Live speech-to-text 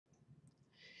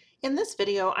In this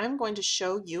video, I'm going to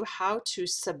show you how to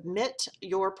submit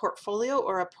your portfolio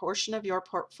or a portion of your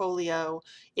portfolio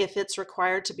if it's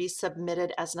required to be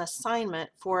submitted as an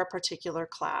assignment for a particular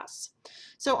class.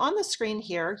 So on the screen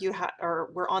here,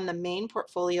 we're on the main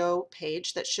portfolio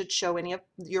page that should show any of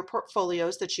your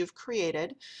portfolios that you've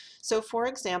created. So for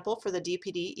example, for the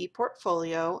DPD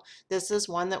ePortfolio, this is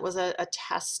one that was a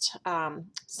test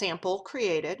sample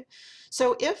created.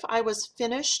 So if I was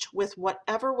finished with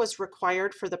whatever was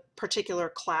required for the particular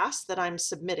class that I'm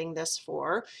submitting this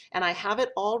for, and I have it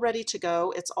all ready to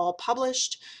go, it's all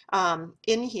published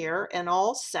in here and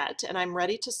all set, and I'm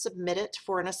ready to submit it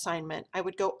for an assignment, I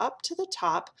would go up to the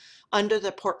top under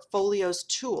the Portfolios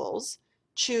tools,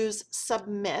 choose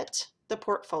Submit the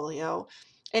Portfolio,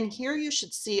 and here you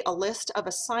should see a list of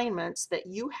assignments that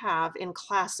you have in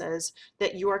classes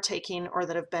that you are taking or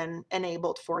that have been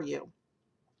enabled for you.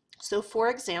 So for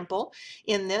example,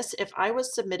 in this, if I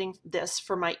was submitting this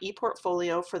for my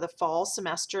ePortfolio for the fall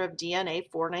semester of DNA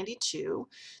 492,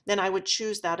 then I would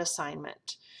choose that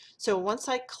assignment. So once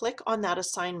I click on that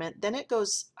assignment, then it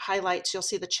goes highlights, you'll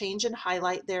see the change in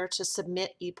highlight there to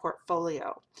submit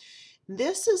ePortfolio.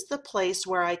 This is the place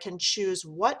where I can choose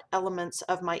what elements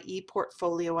of my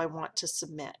ePortfolio I want to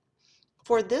submit.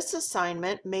 For this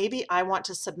assignment, maybe I want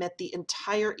to submit the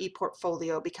entire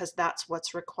ePortfolio because that's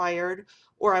what's required,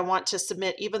 or I want to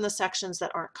submit even the sections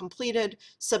that aren't completed,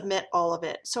 submit all of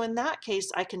it. So in that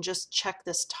case, I can just check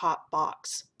this top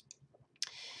box.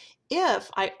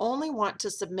 If I only want to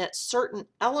submit certain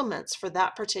elements for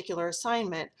that particular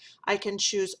assignment, I can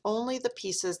choose only the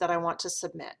pieces that I want to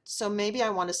submit. So maybe I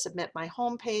want to submit my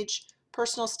home page,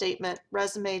 personal statement,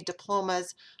 resume,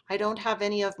 diplomas. I don't have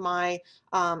any of my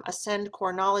Ascend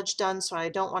Core Knowledge done, so I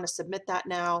don't want to submit that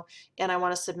now, and I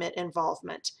want to submit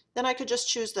involvement. Then I could just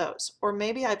choose those. Or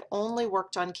maybe I've only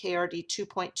worked on KRD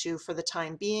 2.2 for the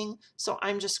time being, so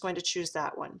I'm just going to choose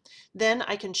that one. Then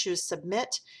I can choose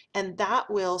Submit, and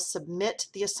that will submit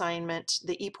the assignment,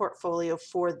 the ePortfolio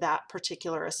for that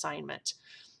particular assignment.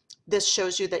 This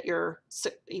shows you that your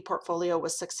ePortfolio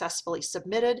was successfully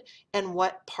submitted and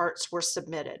what parts were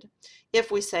submitted.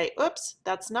 If we say, oops,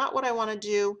 that's not what I want to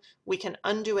do, we can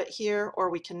undo it here, or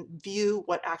we can view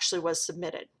what actually was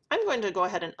submitted. I'm going to go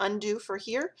ahead and undo for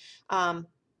here,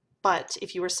 but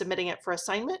if you were submitting it for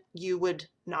assignment, you would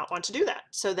not want to do that.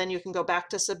 So then you can go back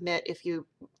to submit if you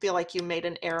feel like you made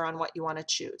an error on what you want to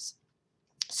choose.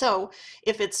 So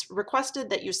if it's requested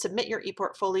that you submit your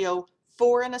ePortfolio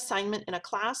for an assignment in a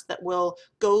class that will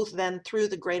go then through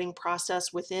the grading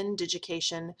process within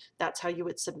Digication, that's how you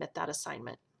would submit that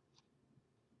assignment.